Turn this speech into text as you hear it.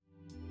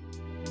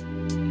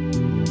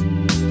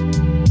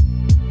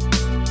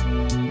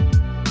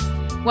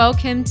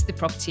Welcome to the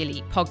Property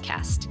Elite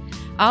podcast.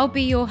 I'll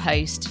be your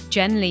host,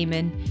 Jen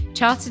Lehman,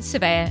 Chartered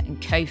Surveyor and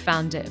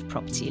co-founder of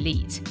Property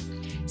Elite.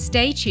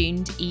 Stay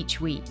tuned each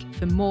week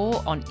for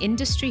more on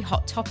industry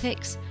hot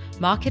topics,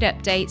 market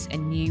updates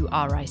and new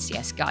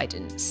RICS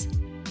guidance.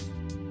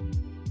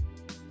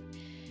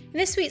 In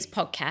this week's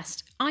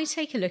podcast, I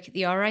take a look at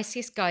the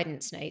RICS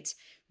guidance notes,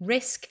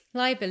 Risk,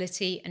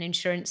 Liability and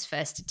Insurance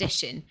First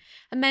Edition,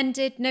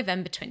 amended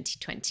November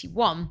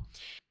 2021.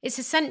 It's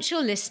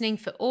essential listening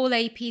for all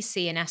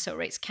APC and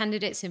SRX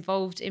candidates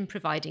involved in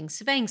providing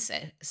surveying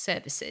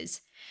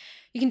services.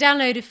 You can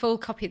download a full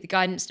copy of the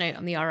guidance note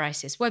on the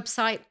RICS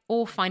website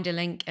or find a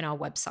link in our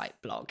website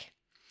blog.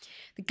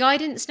 The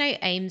guidance note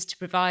aims to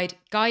provide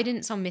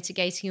guidance on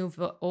mitigating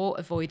or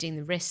avoiding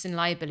the risks and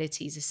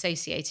liabilities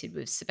associated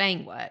with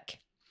surveying work.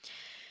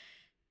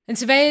 And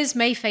surveyors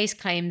may face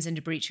claims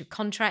under breach of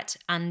contract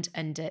and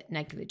under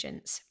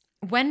negligence.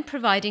 When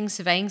providing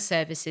surveying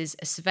services,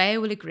 a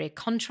surveyor will agree a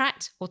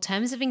contract or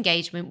terms of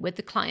engagement with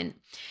the client,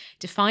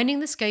 defining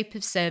the scope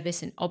of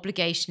service and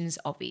obligations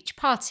of each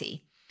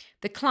party.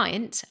 The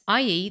client,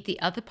 i.e. the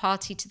other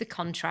party to the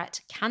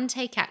contract, can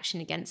take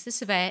action against the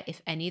surveyor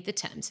if any of the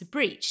terms are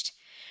breached.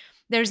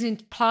 There is an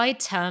implied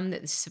term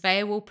that the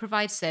surveyor will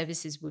provide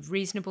services with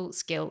reasonable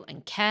skill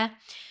and care,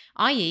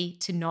 i.e.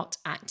 to not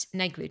act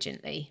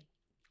negligently.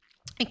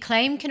 A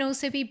claim can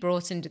also be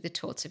brought under the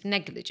tort of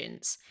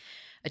negligence.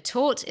 A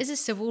tort is a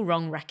civil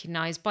wrong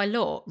recognised by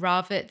law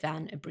rather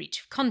than a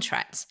breach of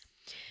contract.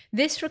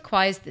 This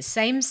requires the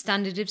same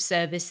standard of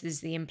service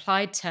as the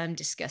implied term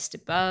discussed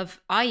above,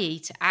 i.e.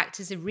 to act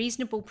as a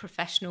reasonable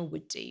professional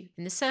would do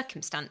in the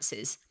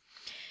circumstances.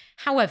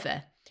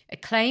 However, a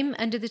claim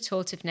under the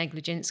tort of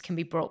negligence can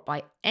be brought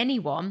by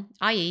anyone,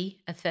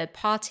 i.e. a third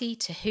party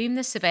to whom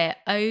the surveyor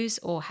owes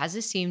or has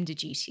assumed a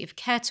duty of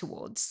care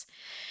towards.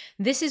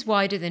 This is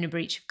wider than a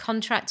breach of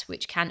contract,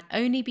 which can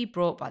only be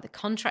brought by the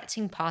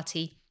contracting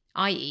party,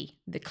 i.e.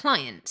 the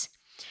client.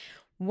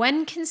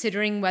 When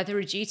considering whether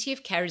a duty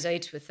of care is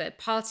owed to a third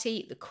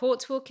party, the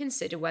court will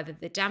consider whether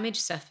the damage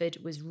suffered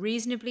was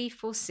reasonably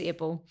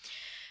foreseeable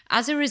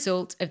as a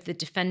result of the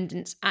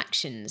defendant's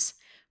actions,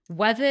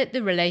 whether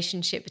the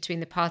relationship between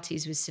the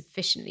parties was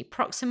sufficiently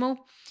proximal,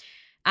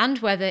 and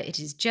whether it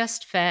is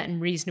just, fair and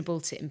reasonable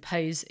to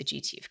impose a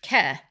duty of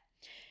care.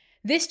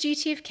 This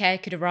duty of care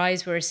could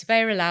arise where a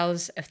surveyor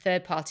allows a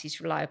third party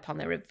to rely upon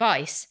their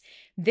advice.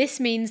 This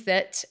means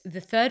that the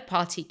third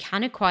party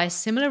can acquire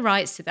similar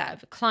rights to that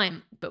of a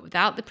client, but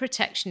without the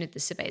protection of the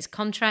surveyor's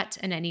contract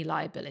and any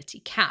liability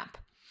cap.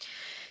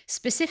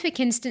 Specific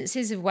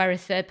instances of where a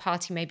third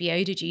party may be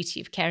owed a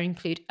duty of care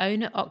include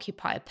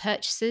owner-occupier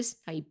purchases,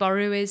 i.e.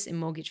 borrowers in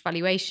mortgage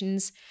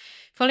valuations,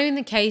 following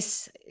the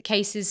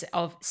cases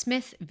of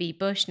Smith v.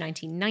 Bush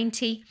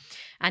 1990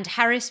 and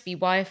Harris v.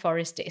 Wyre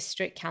Forest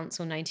District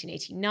Council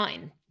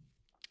 1989.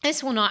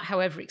 This will not,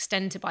 however,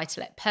 extend to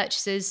buy-to-let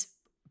purchasers,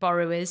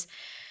 borrowers.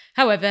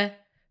 However,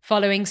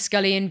 following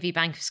Scullion v.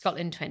 Bank of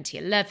Scotland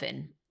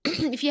 2011.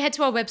 If you head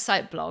to our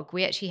website blog,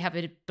 we actually have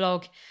a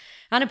blog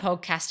and a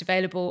podcast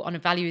available on a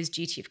valuer's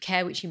duty of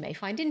care, which you may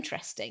find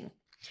interesting.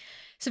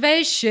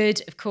 Surveyors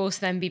should, of course,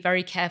 then be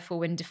very careful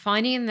when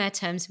defining in their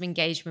terms of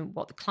engagement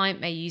what the client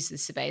may use the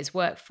surveyor's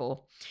work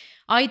for.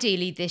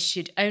 Ideally, this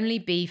should only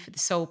be for the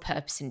sole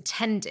purpose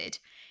intended.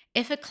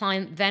 If a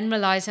client then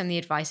relies on the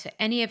advice for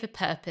any other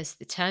purpose,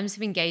 the terms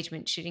of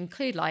engagement should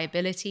include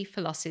liability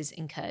for losses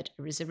incurred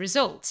as a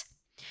result.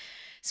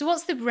 So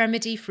what's the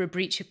remedy for a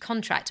breach of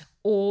contract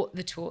or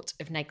the tort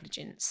of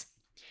negligence?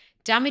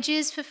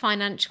 Damages for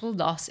financial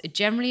loss are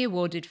generally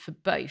awarded for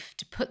both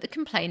to put the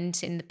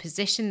complainant in the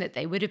position that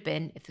they would have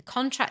been if the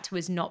contract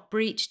was not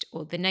breached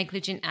or the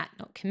negligent act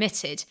not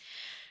committed,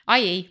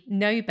 i.e.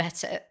 no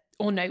better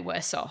or no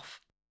worse off.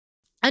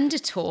 Under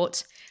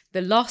tort,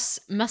 the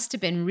loss must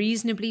have been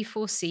reasonably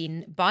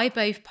foreseen by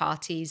both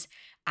parties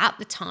at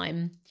the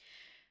time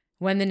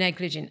when the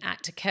negligent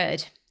act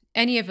occurred.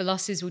 Any other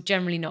losses will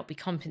generally not be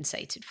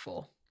compensated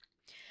for.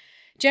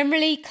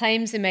 Generally,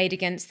 claims are made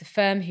against the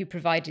firm who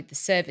provided the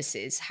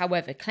services.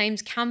 However,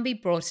 claims can be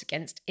brought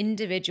against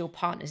individual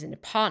partners in a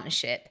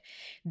partnership.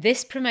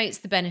 This promotes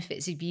the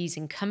benefits of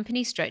using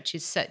company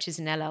structures such as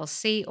an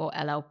LLC or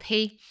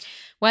LLP,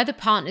 where the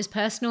partner's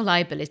personal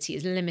liability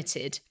is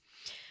limited.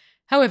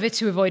 However,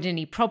 to avoid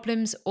any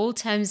problems, all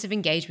terms of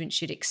engagement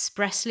should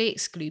expressly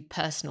exclude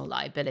personal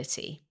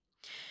liability.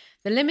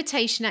 The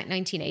Limitation Act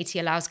 1980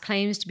 allows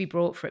claims to be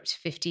brought for up to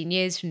 15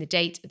 years from the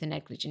date of the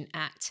negligent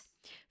act.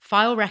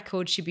 File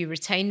records should be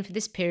retained for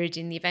this period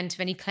in the event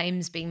of any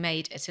claims being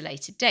made at a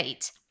later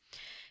date.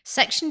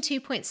 Section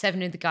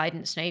 2.7 of the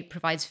guidance note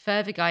provides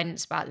further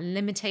guidance about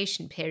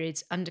limitation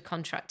periods under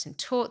contract and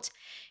tort,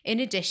 in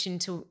addition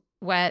to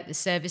where the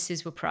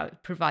services were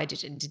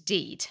provided under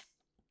deed.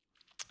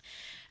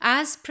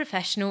 As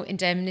professional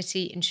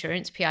indemnity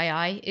insurance,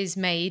 PII, is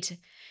made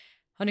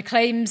on a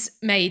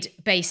claims-made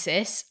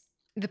basis,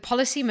 the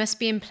policy must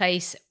be in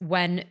place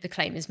when the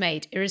claim is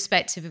made,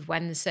 irrespective of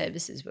when the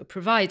services were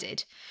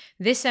provided.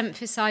 This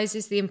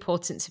emphasises the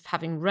importance of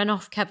having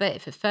run-off cover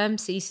if a firm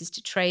ceases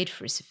to trade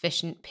for a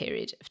sufficient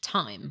period of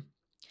time.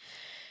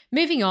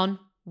 Moving on,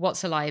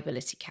 what's a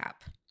liability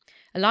cap?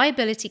 A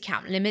liability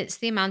cap limits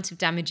the amount of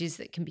damages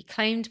that can be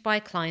claimed by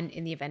a client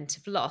in the event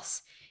of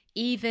loss,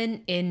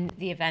 even in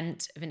the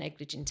event of a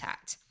negligent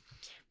act.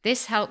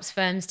 This helps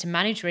firms to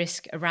manage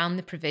risk around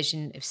the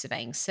provision of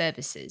surveying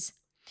services.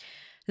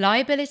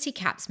 Liability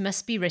caps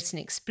must be written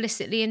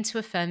explicitly into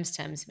a firm's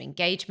terms of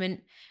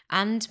engagement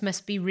and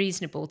must be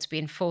reasonable to be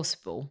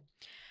enforceable.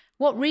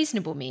 What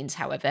reasonable means,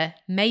 however,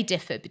 may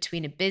differ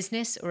between a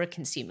business or a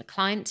consumer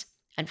client,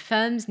 and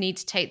firms need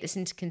to take this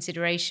into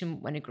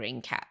consideration when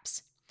agreeing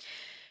caps.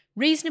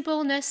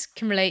 Reasonableness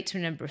can relate to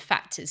a number of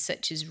factors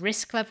such as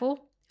risk level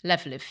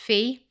of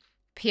fee,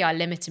 PI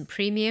limit and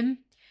premium,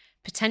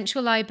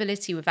 potential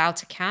liability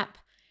without a cap,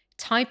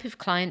 type of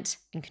client,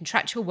 and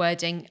contractual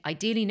wording,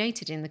 ideally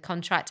noted in the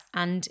contract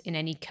and in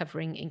any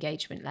covering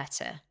engagement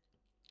letter.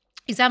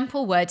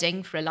 Example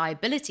wording for a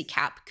liability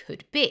cap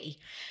could be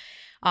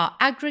our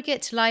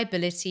aggregate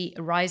liability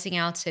arising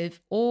out of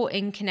or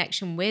in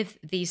connection with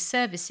these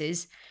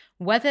services,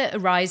 whether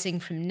arising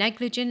from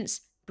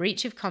negligence,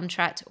 breach of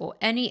contract, or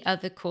any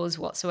other cause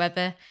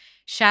whatsoever,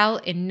 shall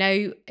in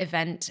no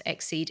event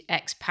exceed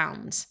X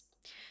pounds.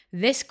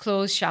 This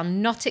clause shall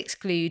not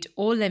exclude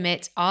or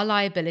limit our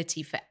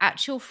liability for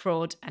actual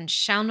fraud and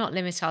shall not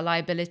limit our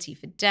liability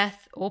for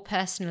death or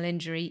personal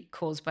injury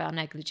caused by our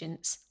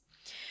negligence.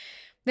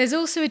 There's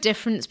also a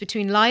difference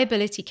between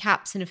liability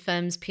caps and a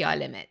firm's PI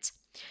limit.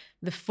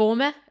 The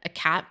former, a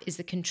cap, is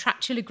the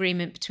contractual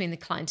agreement between the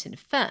client and a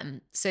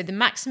firm, so the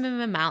maximum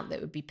amount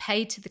that would be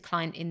paid to the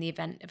client in the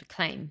event of a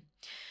claim.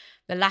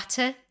 The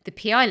latter, the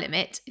PI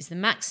limit, is the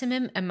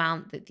maximum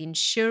amount that the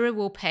insurer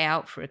will pay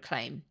out for a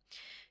claim.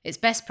 It's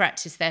best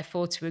practice,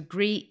 therefore, to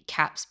agree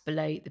caps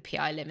below the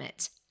PI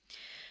limit.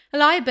 A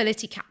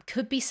liability cap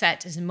could be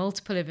set as a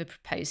multiple of a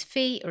proposed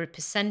fee or a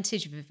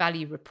percentage of a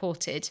value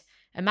reported,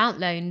 amount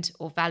loaned,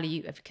 or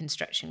value of a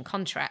construction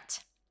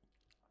contract.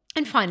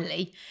 And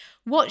finally,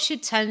 what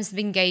should terms of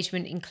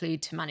engagement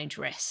include to manage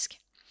risk?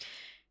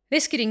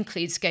 This could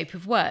include scope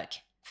of work,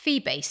 fee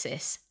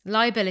basis,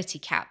 liability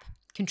cap,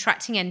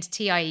 contracting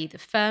entity, i.e. the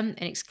firm,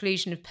 and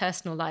exclusion of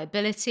personal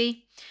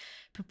liability,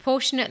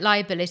 proportionate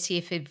liability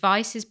if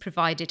advice is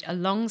provided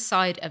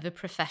alongside other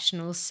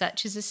professionals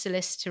such as a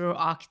solicitor or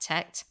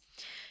architect,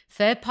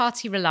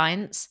 third-party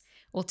reliance,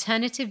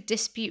 alternative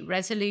dispute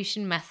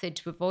resolution method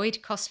to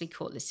avoid costly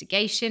court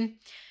litigation,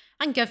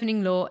 and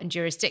governing law and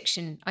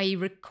jurisdiction, i.e.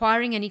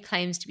 requiring any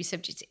claims to be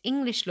subject to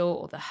English law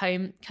or the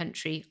home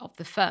country of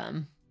the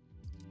firm.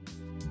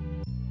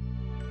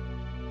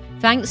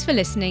 Thanks for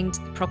listening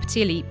to the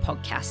Property Elite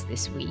podcast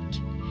this week.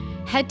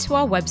 Head to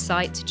our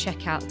website to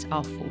check out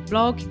our full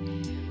blog,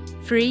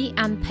 free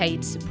and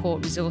paid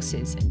support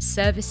resources and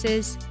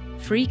services,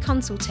 free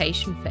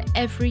consultation for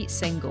every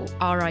single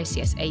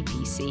RICS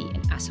APC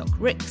and ASOC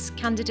RICS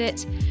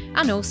candidate,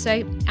 and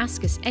also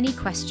ask us any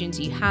questions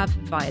you have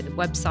via the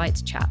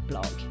website chat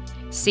blog.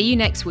 See you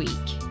next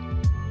week.